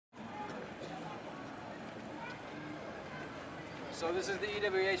So this is the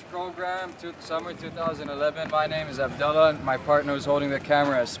EWH program, summer 2011. My name is Abdullah. My partner is holding the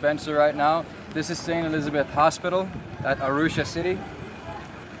camera is Spencer right now. This is St. Elizabeth Hospital at Arusha City.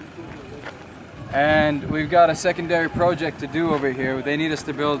 And we've got a secondary project to do over here. They need us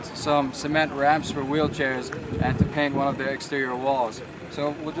to build some cement ramps for wheelchairs and to paint one of their exterior walls.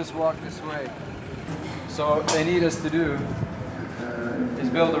 So we'll just walk this way. So what they need us to do is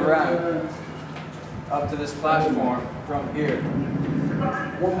build a ramp up to this platform from here.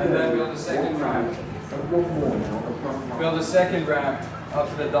 And then build a second ramp. Build a second ramp up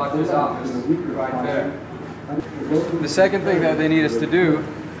to the doctor's office right there. The second thing that they need us to do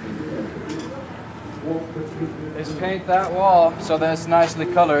is paint that wall so that it's nicely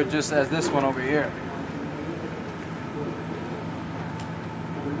colored, just as this one over here.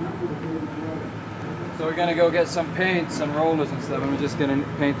 So we're gonna go get some paint, some rollers and stuff, and we're just gonna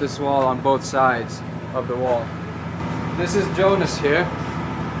paint this wall on both sides of the wall. This is Jonas here.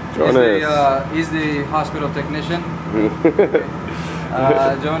 Jonas. He's the hospital technician.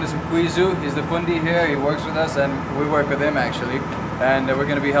 Jonas Mkwizu, he's the fundi here. He works with us, and we work with him actually. And we're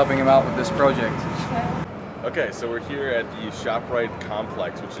going to be helping him out with this project. Okay, so we're here at the ShopRite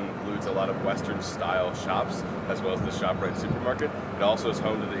complex, which includes a lot of Western style shops, as well as the ShopRite supermarket. It also is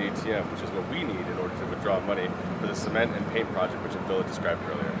home to the ATM, which is what we need in order to withdraw money for the cement and paint project, which Abdullah described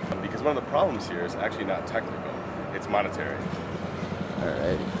earlier. Because one of the problems here is actually not technical, it's monetary.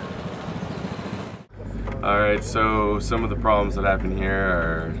 Alright, so some of the problems that happen here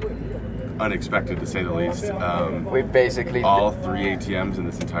are unexpected, to say the least. We basically all three ATMs in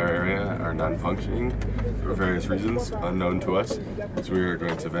this entire area are non-functioning for various reasons unknown to us, so we are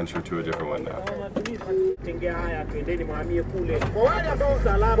going to venture to a different one now.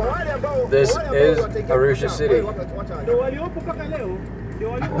 This is Arusha City.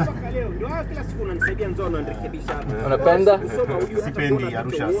 Unapenda? Sipendi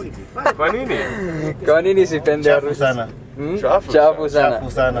Arusha City. Kwa nini? Kwa nini sipendi Arusha? Sana. Chafu. Chafu sana.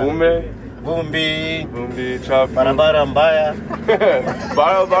 Chafu sana. Vumbi, chafu. Barabara mbaya.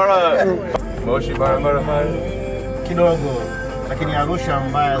 Barabara. Moshi barabara haya. Kidogo. Lakini Arusha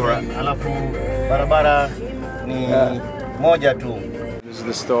mbaya zaidi. Alafu barabara ni moja tu. This is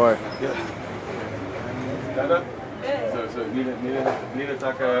the store. Yeah. So Nina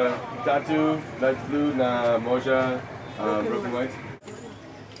taka tatu, light blue na moja, broken white.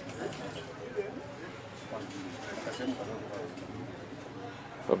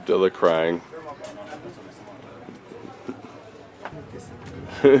 Abdullah crying.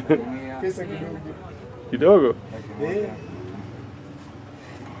 Kidogo.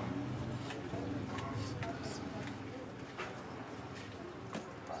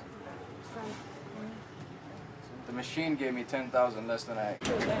 The machine gave me 10,000 less than I.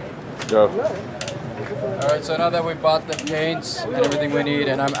 Go. Alright, so now that we bought the paints and everything we need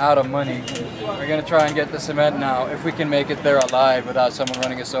and I'm out of money, we're gonna try and get the cement now, if we can make it there alive without someone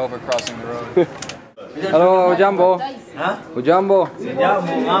running us over crossing the road. Hello, Ujambo. Ha? Ujambo.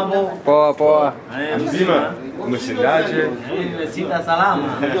 Sijambo, mambo. Poa, poa. Mzima. Umeshindaje? Sita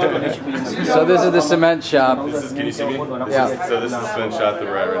salama. So this is the cement shop. Can you see me? Yeah. So this is the cement shop that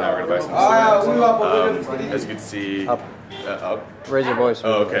we're at right now. We're gonna buy some cement. As you can see, up. Raise your voice.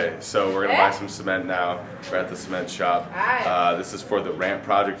 Oh, okay. So we're gonna buy some cement now. We're at the cement shop. This is for the ramp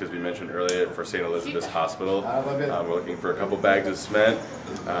project, as we mentioned earlier, for St. Elizabeth's Hospital. We're looking for a couple bags of cement,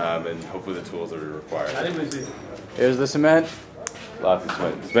 and hopefully the tools that we require. Here's the cement. Lots of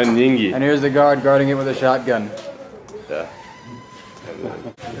cement. Cement nyingi. And here's the guard guarding it with a shotgun. Yeah.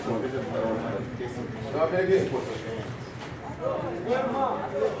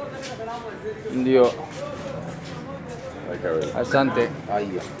 Ndio. Like everything. Asante.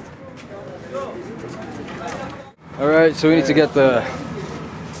 Alright, so we need to get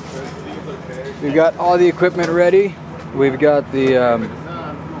we've got all the equipment ready. We've got the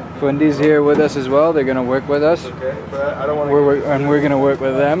fundis here with us as well. They're gonna work with us. Okay, but I don't want to. And we're gonna work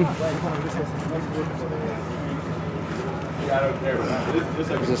with them. I don't care.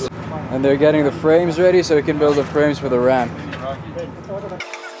 And they're getting the frames ready so we can build the frames for the ramp.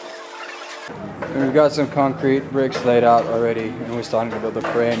 And we've got some concrete bricks laid out already, and we're starting to build the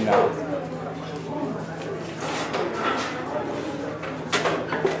frame now.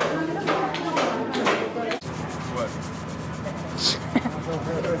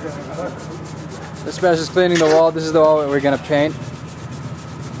 This Smash is cleaning the wall. This is the wall that we're gonna paint.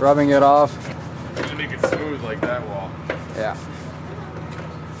 Rubbing it off. To make it smooth like that wall. Yeah.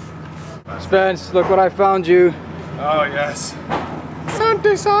 Spence, look what I found you. Oh yes.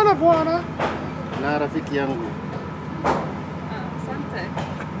 Asante sana bwana. Na rafiki yangu. Asante.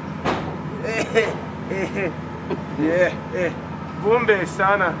 Yeah. Vumbi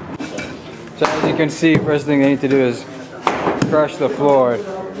sana. So as you can see, first thing they need to do is crush the floor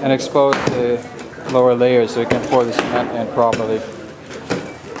and expose the lower layers so we can pour the cement in properly.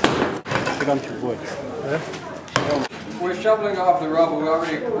 We're shoveling off the rubble. We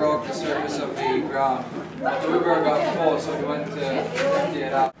already broke the surface of the ground. The river got full, so we went to empty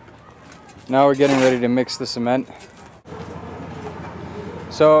it out. Now we're getting ready to mix the cement.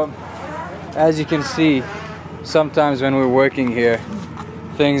 So, as you can see, sometimes when we're working here,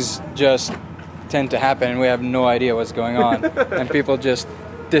 things just tend to happen and we have no idea what's going on. And people just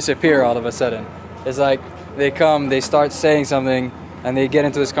disappear all of a sudden. It's like they come, they start saying something, and they get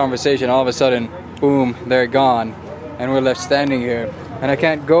into this conversation, all of a sudden, boom, they're gone. And we're left standing here. And I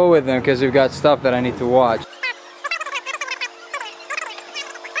can't go with them because we've got stuff that I need to watch.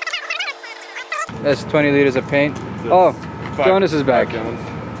 That's 20 liters of paint. Oh, Jonas is back.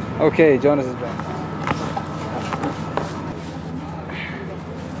 Okay, Jonas is back.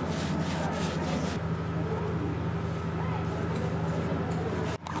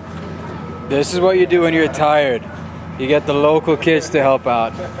 This is what you do when you're tired. You get the local kids to help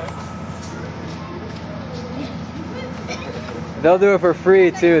out. They'll do it for free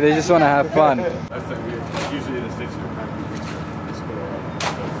too, they just want to have fun. Usually in the States,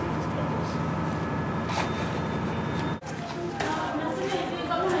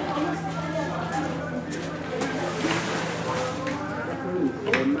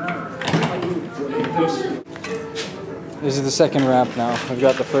 This is the second ramp now. We've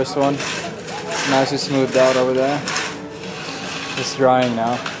got the first one nicely smoothed out over there. It's drying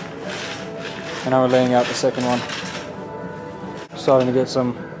now. And now we're laying out the second one. Starting to get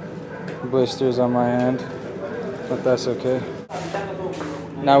some blisters on my hand, but that's okay.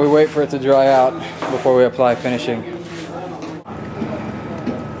 Now we wait for it to dry out before we apply finishing.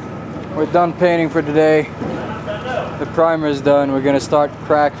 We're done painting for today. The primer is done. We're gonna start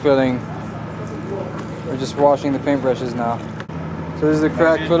crack filling. We're just washing the paintbrushes now. So this is the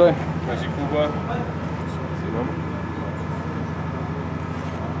crack filler.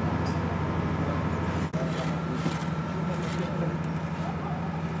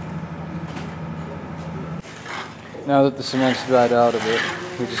 Now that the cement's dried out a bit,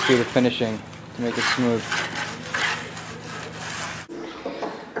 we just do the finishing to make it smooth.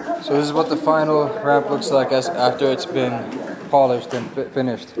 So this is what the final ramp looks like after it's been polished and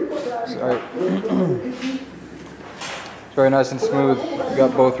finished. Sorry. It's very nice and smooth. We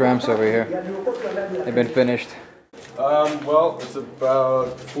got both ramps over here. They've been finished. Well, it's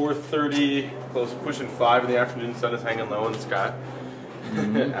about 4:30, close pushing 5 in the afternoon. Sun is hanging low in the sky.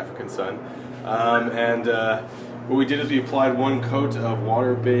 African sun. What we did is we applied one coat of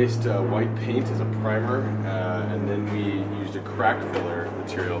water-based white paint as a primer, and then we used a crack filler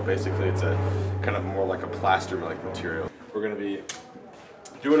material. Basically, it's a kind of more like a plaster-like material. We're going to be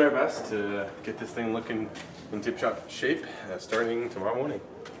doing our best to get this thing looking in tip-top shape starting tomorrow morning.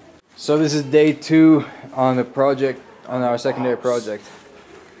 So this is day 2 on the project, on our secondary project.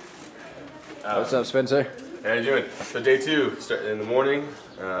 What's up, Spencer? How you doing? So day 2, start in the morning,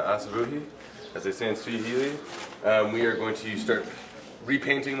 Asabuhi, as they say in Swahili. We are going to start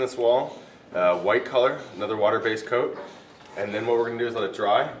repainting this wall, white color, another water-based coat, and then what we're going to do is let it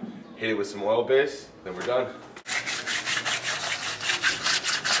dry, hit it with some oil base, then we're done.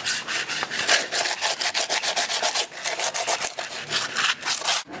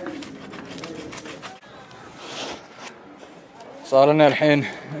 صار لنا الحين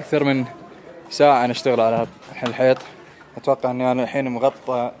أكثر من ساعة نشتغل على الحيط. أتوقع إني أنا الحين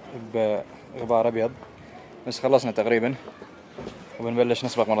مغطى بغبار أبيض، بس خلصنا تقريبا وبنبلش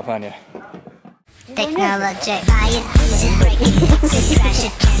نصبغ مرة ثانية.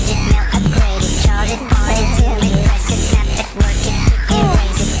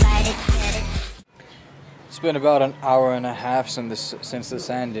 It's been about an hour and a half since the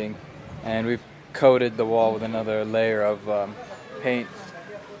sanding, and we've coated the wall with another layer of paint.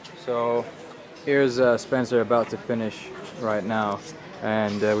 So here's Spencer about to finish right now,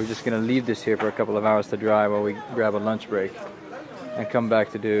 and we're just gonna leave this here for a couple of hours to dry while we grab a lunch break and come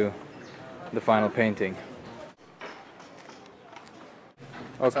back to do the final painting.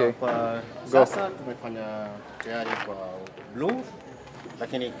 Okay. Sasa tumefanya tayari kwa blue,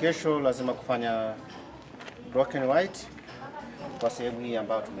 lakini kesho lazima kufanya black and white kwa sehemu hii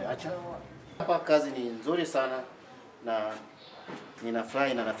ambayo tumeacha. Hapa kazi ni nzuri sana na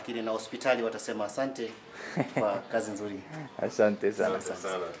ninafurahi na nafikiri na hospitali watasema asante kwa kazi nzuri. Asante sana. It's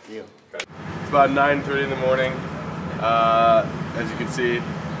about 9:30 in the morning, as you can see,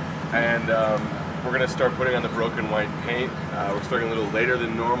 and we're going to start putting on the broken white paint. We're starting a little later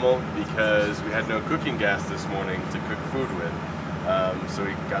than normal because we had no cooking gas this morning to cook food with. So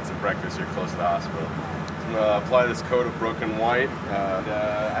we got some breakfast here close to the hospital. So I'm gonna apply this coat of broken white, and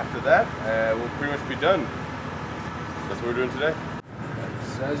after that, we'll pretty much be done. That's what we're doing today.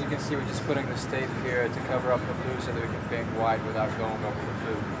 So as you can see, we're just putting this tape here to cover up the blue so that we can paint white without going over the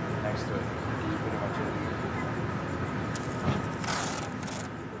blue next to it. That's pretty much it.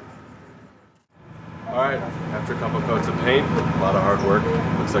 Alright, after a couple coats of paint, a lot of hard work.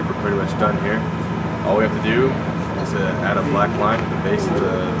 Looks like we're pretty much done here. All we have to do is add a black line at the base of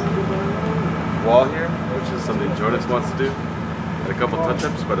the wall here, which is something Jonas wants to do. And a couple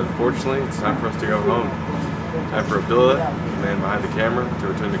touch-ups, but unfortunately it's time for us to go home. Time for Abdullah, the man behind the camera, to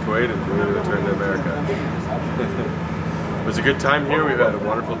return to Kuwait and for me to return to America. It was a good time here, we've had a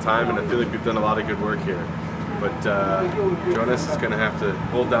wonderful time, and I feel like we've done a lot of good work here. But Jonas is going to have to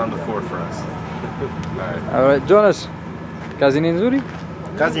hold down the fort for us. Alright, Jonas, kazi ni nzuri?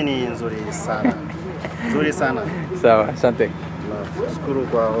 Kazi ni nzuri sana. Nzuri sana. Sawa, asante. Nashukuru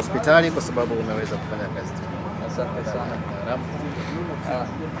kwa hospitali kwa sababu umeweza kufanya kazi. Asante sana.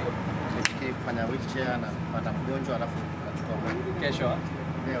 Kufanya wheelchair na kupata mgonjwa alafu nachukua mwili. Kesho?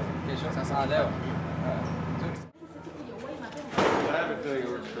 Leo. Kesho? Sasa leo.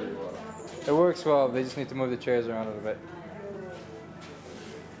 It works well, they just need to move the chairs around a little bit.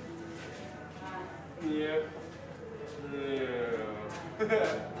 Yeah.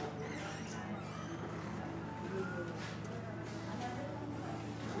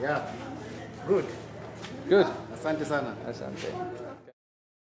 Yeah. Good. Good. Asante sana. Asante.